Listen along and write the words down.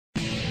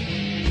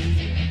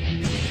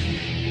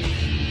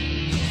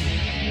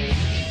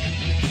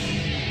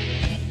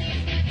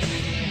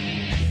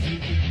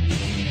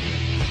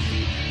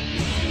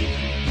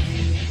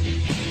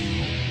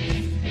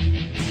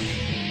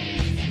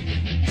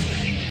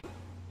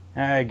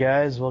Alright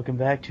guys, welcome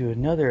back to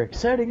another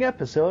exciting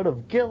episode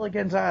of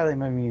Gilligan's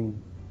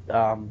Island,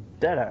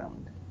 Dead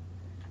Island.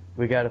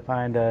 We gotta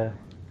find the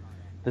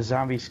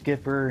zombie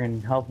skipper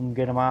and help him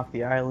get him off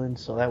the island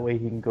so that way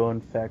he can go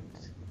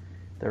infect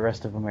the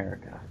rest of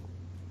America.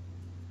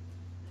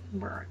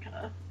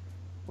 America.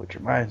 Which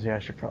reminds me, I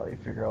should probably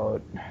figure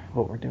out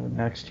what we're doing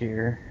next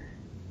here.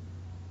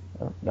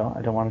 Oh, no,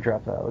 I don't want to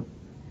drop out.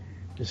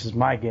 This is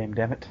my game,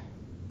 damn it.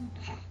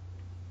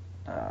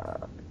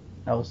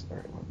 That was the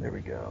right one. There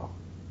we go.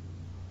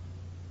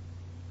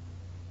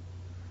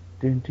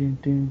 Dun, dun,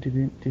 dun,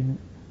 dun, dun,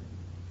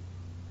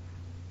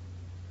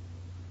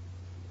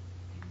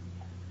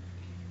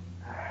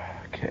 dun.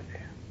 Okay.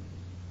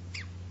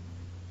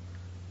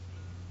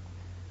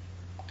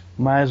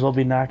 Might as well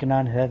be knocking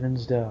on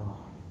heaven's door.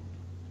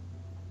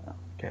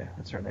 Okay,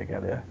 that's right. I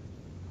gotta.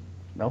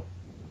 Nope.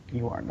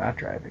 You are not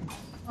driving.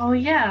 Oh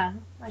yeah,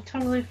 I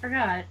totally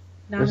forgot.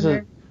 Not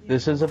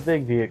This is a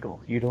big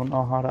vehicle. You don't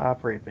know how to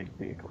operate big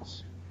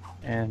vehicles.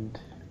 And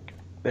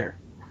there.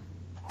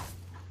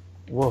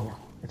 Whoa,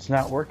 it's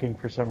not working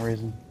for some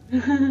reason.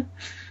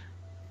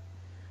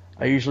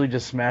 I usually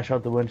just smash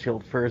out the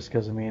windshield first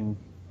because, I mean,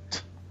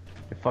 it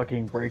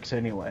fucking breaks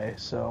anyway,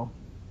 so.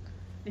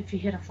 If you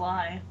hit a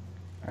fly.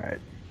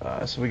 Alright,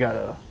 so we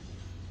gotta.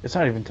 It's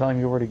not even telling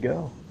me where to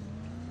go.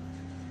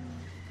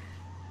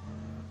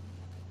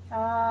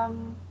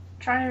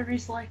 Try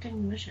reselecting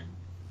the mission.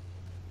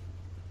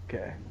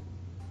 Okay.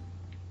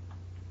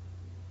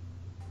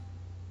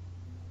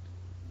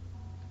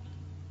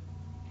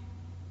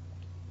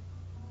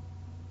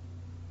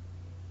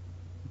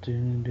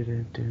 Dun, dun,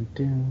 dun, dun,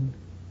 dun.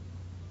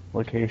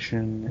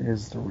 Location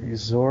is the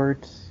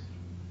resort.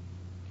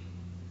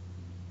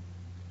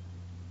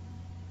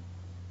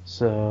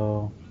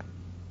 So,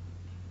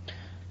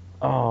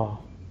 oh,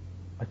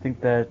 I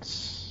think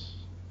that's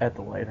at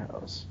the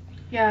lighthouse.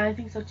 Yeah, I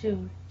think so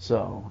too.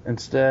 So,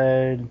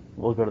 instead,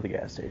 we'll go to the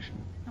gas station.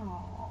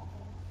 Oh.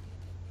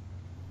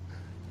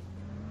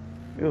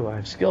 Ooh, I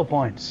have skill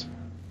points.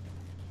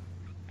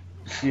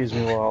 Excuse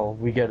me while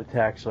we get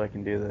attacked so I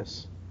can do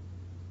this.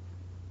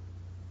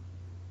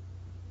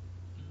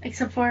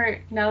 Except for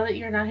now that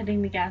you're not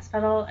hitting the gas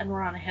pedal and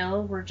we're on a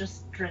hill, we're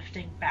just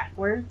drifting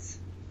backwards.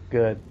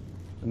 Good.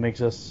 It makes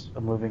us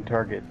a moving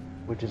target,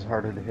 which is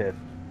harder to hit.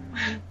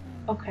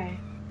 Okay.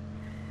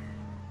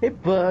 Hey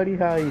buddy,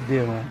 how you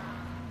doing?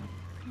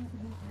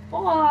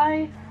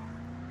 Bye.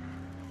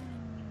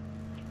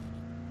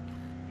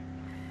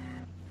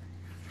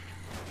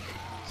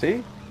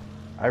 See?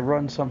 I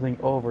run something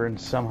over and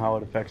somehow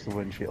it affects the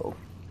windshield.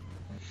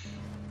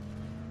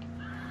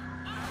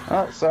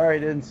 Oh, sorry,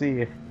 didn't see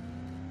you.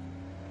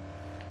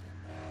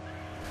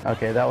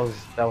 Okay, that was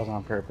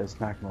on purpose,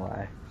 not gonna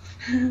lie.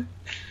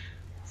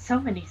 So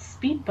many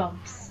speed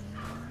bumps.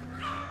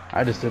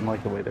 I just didn't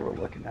like the way they were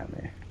looking at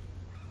me.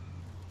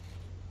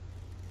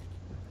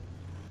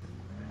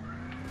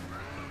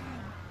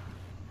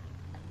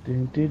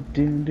 Dun, dun,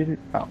 dun, dun, dun.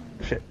 Oh,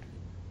 shit.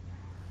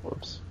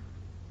 Whoops.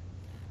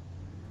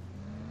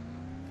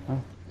 Oh, I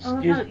love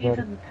excuse how me, buddy.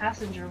 even the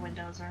passenger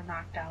windows are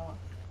knocked out.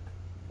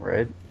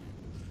 Right.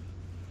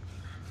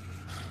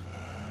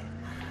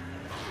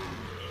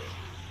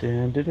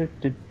 Dun, dun, dun,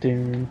 dun,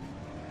 dun.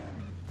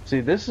 See,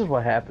 this is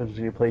what happens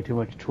when you play too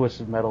much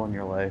Twisted Metal in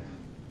your life.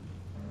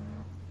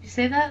 You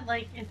say that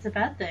like it's a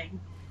bad thing.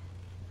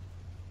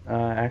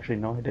 Actually,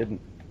 no, I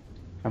didn't.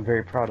 I'm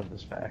very proud of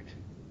this fact.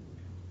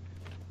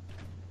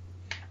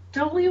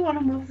 Don't we want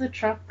to move the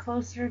truck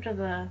closer to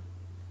the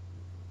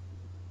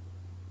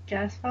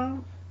gas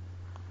pump?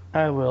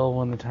 I will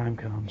when the time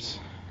comes.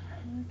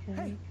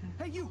 Okay.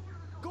 Hey, you!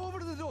 Go over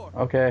to the door!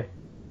 Okay.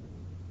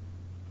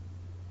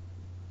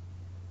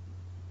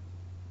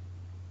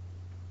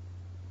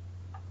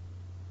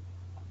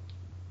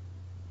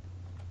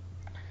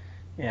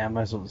 Yeah, I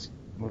might as well just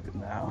move it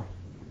now.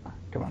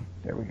 Come on,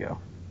 there we go.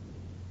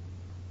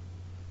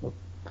 Oop.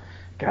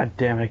 God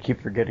damn it, I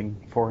keep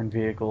forgetting foreign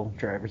vehicle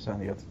drivers on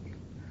the other.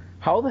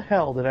 How the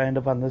hell did I end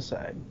up on this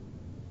side?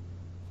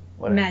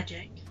 What?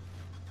 Magic.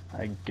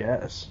 I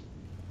guess.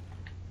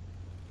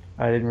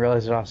 I didn't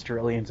realize that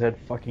Australians had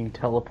fucking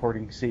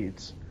teleporting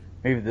seats.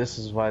 Maybe this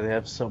is why they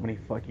have so many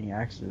fucking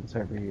accidents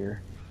every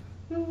year.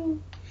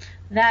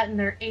 That and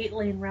their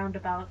 8-lane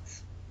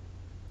roundabouts.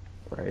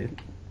 Right.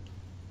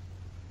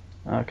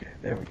 Okay,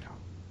 there we go.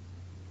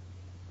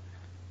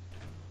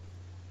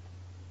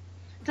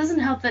 It doesn't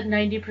help that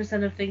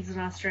 90% of things in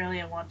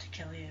Australia want to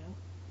kill you.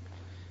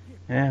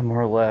 Yeah,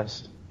 more or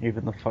less.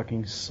 Even the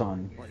fucking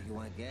sun. What, you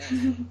want gas?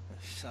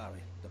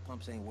 Sorry, the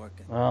pumps ain't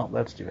working. Well,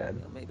 that's too bad.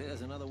 Well, maybe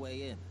there's another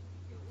way in.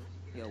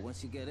 Yo,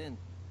 once you get in...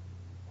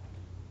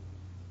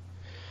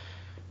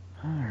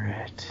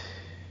 Alright.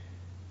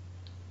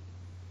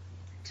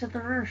 To the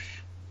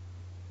roof.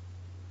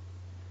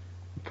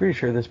 I'm pretty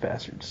sure this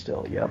bastard's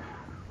still, yep.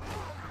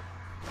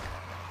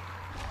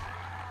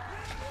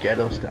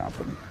 Ghetto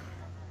stomping.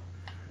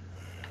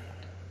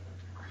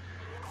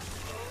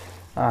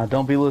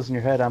 Don't be losing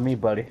your head on me,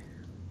 buddy.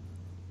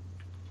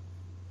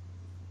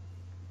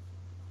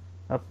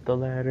 Up the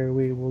ladder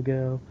we will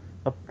go.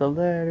 Up the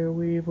ladder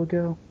we will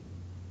go.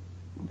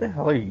 What the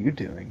hell are you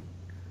doing?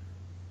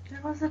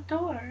 There was a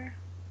door.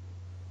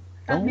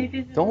 I thought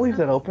maybe there Don't was leave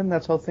that a- open.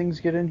 That's how things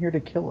get in here to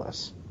kill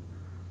us.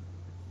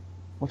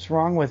 What's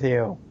wrong with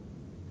you?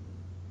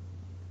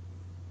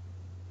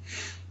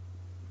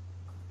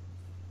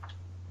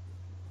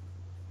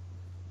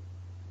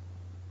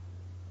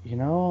 You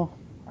know,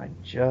 I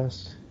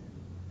just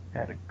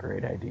had a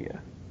great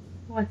idea.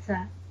 What's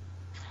that?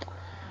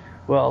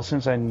 Well,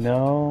 since I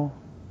know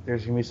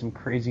there's gonna be some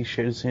crazy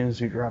shit as soon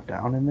as we drop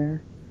down in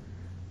there,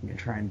 I'm gonna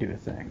try and do a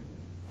thing.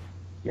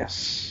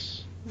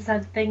 Yes. Does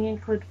that thing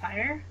include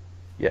fire?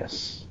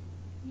 Yes.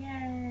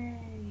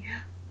 Yay!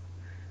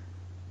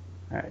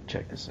 Alright,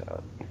 check this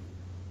out.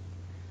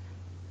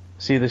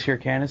 See this here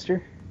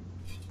canister?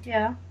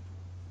 Yeah.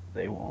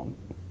 They won't.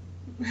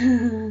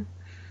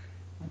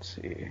 Let's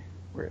see.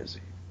 Where is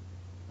he?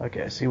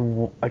 Okay,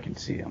 I can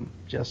see him.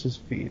 Just his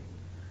feet.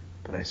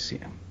 But I see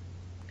him.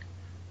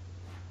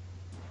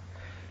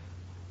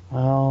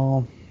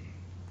 Well,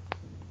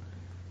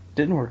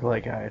 didn't work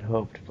like I had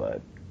hoped,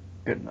 but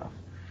good enough.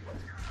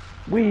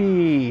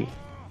 Whee!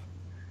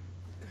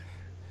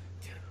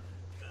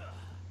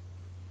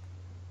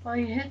 Well,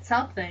 you hit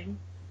something.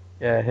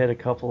 Yeah, I hit a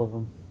couple of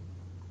them.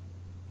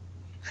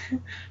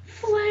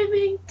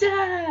 Flaming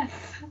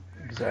death!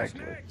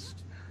 Exactly.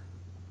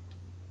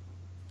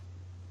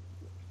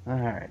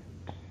 Alright.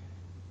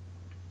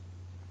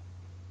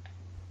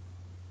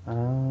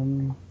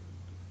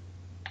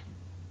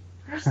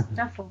 There's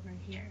stuff over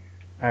here.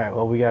 Alright,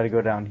 well, we gotta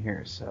go down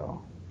here,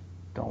 so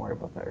don't worry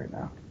about that right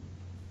now.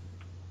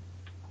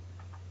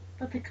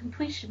 But the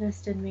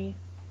completionist in me.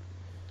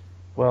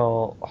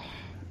 Well,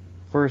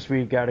 first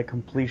we gotta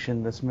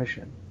completion this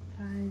mission.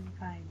 Fine,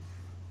 fine.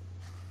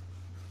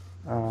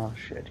 Oh,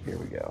 shit, here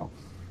we go.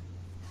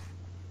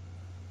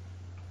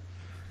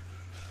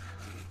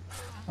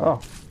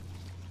 Oh,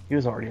 he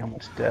was already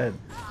almost dead.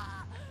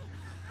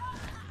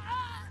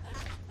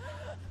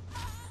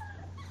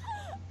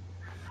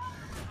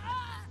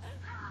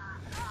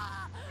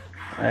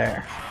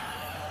 There.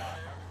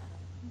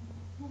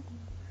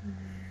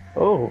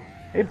 Oh,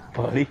 hey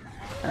buddy,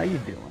 how you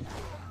doing?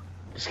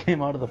 Just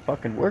came out of the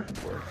fucking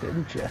workboard,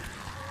 didn't you?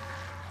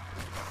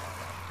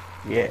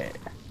 Yeah,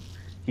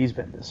 he's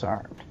been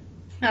disarmed.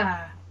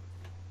 Ah.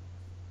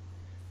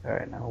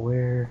 Alright, now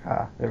where?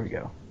 Ah, there we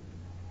go.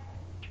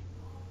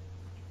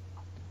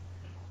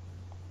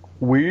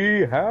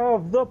 We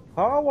have the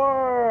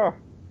power!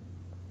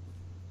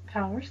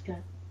 Power's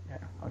good. Yeah,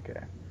 okay.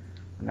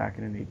 We're not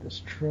gonna need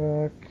this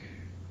truck.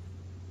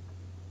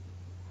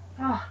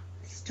 Oh,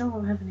 I still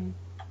don't have any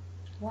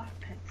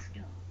lockpick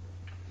skill.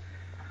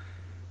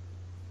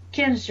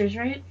 Canisters,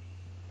 right?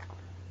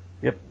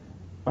 Yep.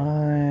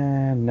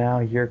 And now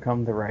here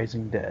come the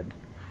rising dead.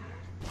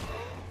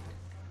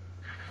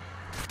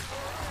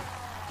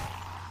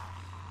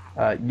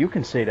 You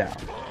can stay down.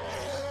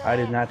 I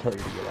did not tell you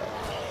to get up.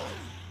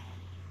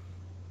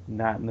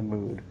 Not in the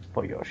mood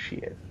for your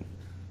shit.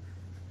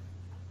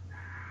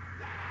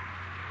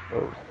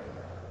 Oh.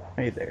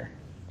 Hey there.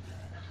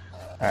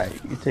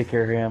 Alright, you take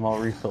care of him, I'll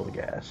refill the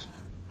gas.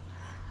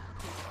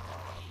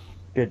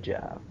 Good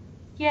job.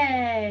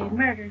 Yay,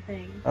 murder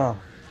things. Oh,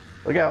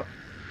 look out.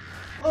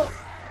 Oh.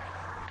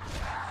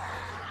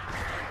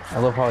 I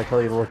love how I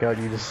tell you to look out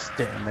and you just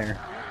stand there.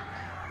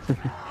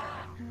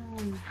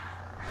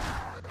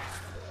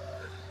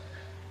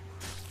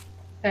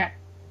 There.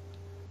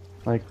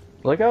 Like,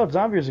 look out,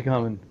 zombies are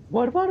coming.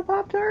 What about a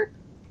Pop-Tart?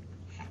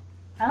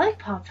 I like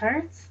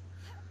Pop-Tarts.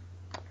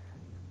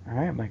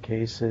 Alright, my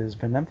case has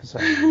been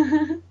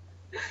emphasized.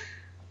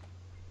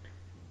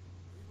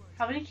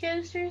 How many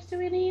canisters do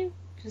we need?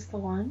 Just the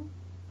one?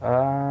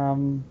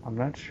 I'm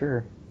not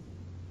sure.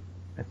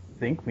 I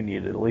think we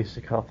need at least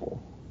a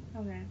couple.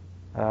 Okay.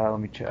 Let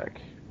me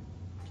check.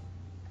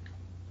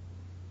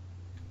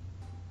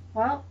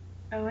 Well,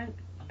 I went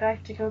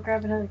back to go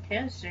grab another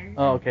canister.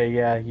 Oh, okay,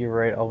 yeah, you're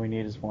right. All we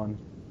need is one.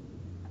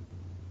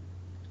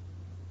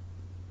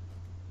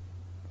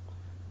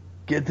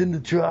 Get in the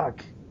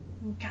truck!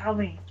 Call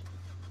me.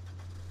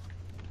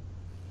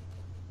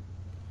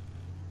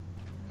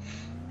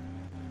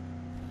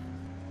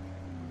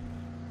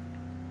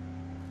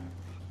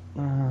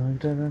 Dun,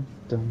 dun,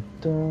 dun,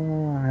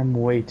 dun. I'm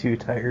way too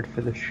tired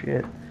for this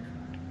shit.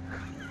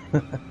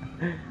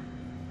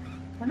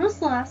 When was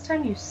the last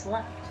time you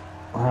slept?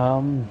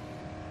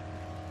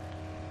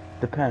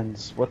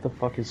 Depends. What the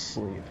fuck is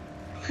sleep?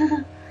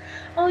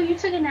 Oh, you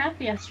took a nap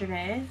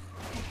yesterday.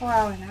 A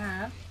 4-hour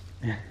nap.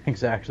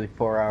 Exactly,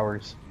 4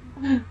 hours.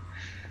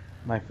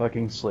 My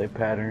fucking sleep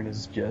pattern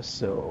is just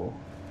so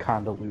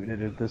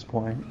convoluted at this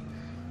point.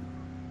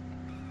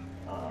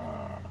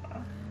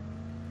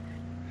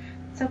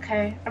 It's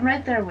okay. I'm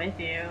right there with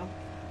you.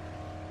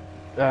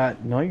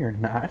 No, you're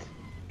not.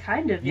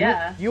 Kind of,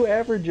 yeah. You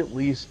average at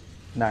least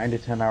 9 to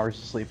 10 hours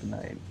of sleep a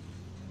night.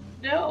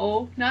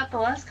 No, not the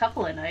last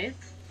couple of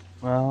nights.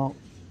 Well,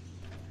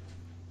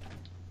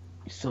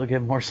 you still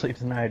get more sleep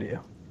than I do.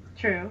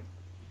 True.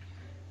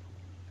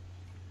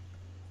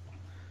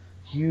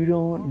 You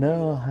don't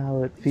know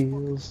how it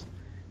feels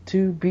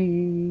to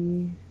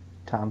be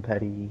Tom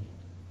Petty.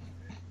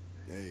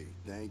 Hey,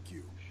 thank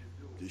you.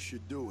 This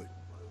should do it.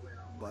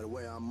 By the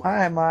way, I'm Mike.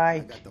 Hi, I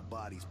Mike. got the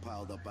bodies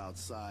piled up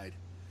outside.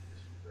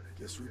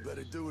 Guess we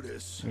better do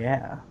this.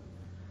 Yeah.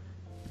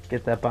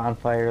 Get that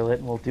bonfire lit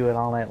and we'll do it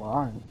all night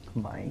long,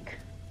 Mike.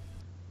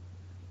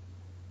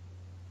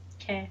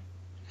 Okay.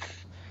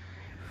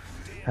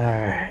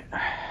 Alright.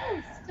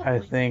 I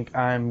think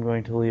I'm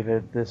going to leave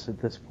it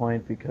at this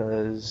point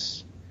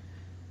because,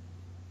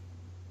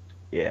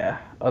 yeah,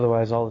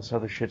 otherwise all this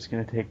other shit's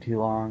going to take too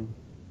long.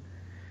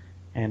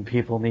 And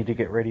people need to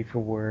get ready for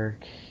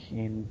work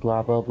and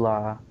blah blah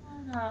blah.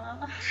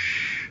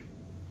 Shh.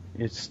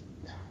 It's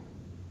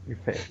your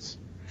face.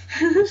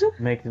 Just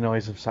make the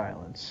noise of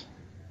silence.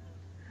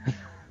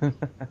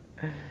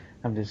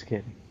 I'm just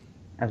kidding.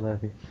 I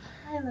love you.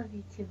 I love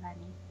you too,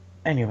 honey.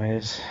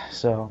 Anyways,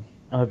 so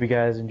I hope you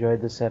guys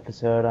enjoyed this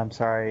episode. I'm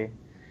sorry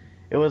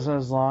it wasn't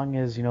as long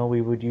as,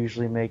 we would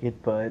usually make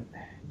it, but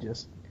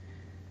just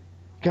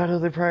got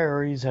other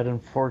priorities that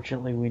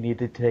unfortunately we need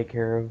to take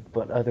care of,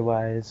 but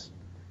otherwise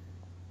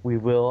we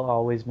will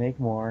always make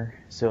more,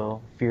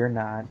 so fear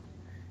not.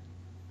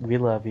 We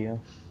love you,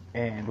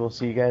 and we'll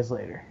see you guys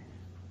later.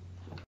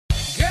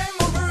 Game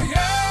over,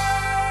 yeah!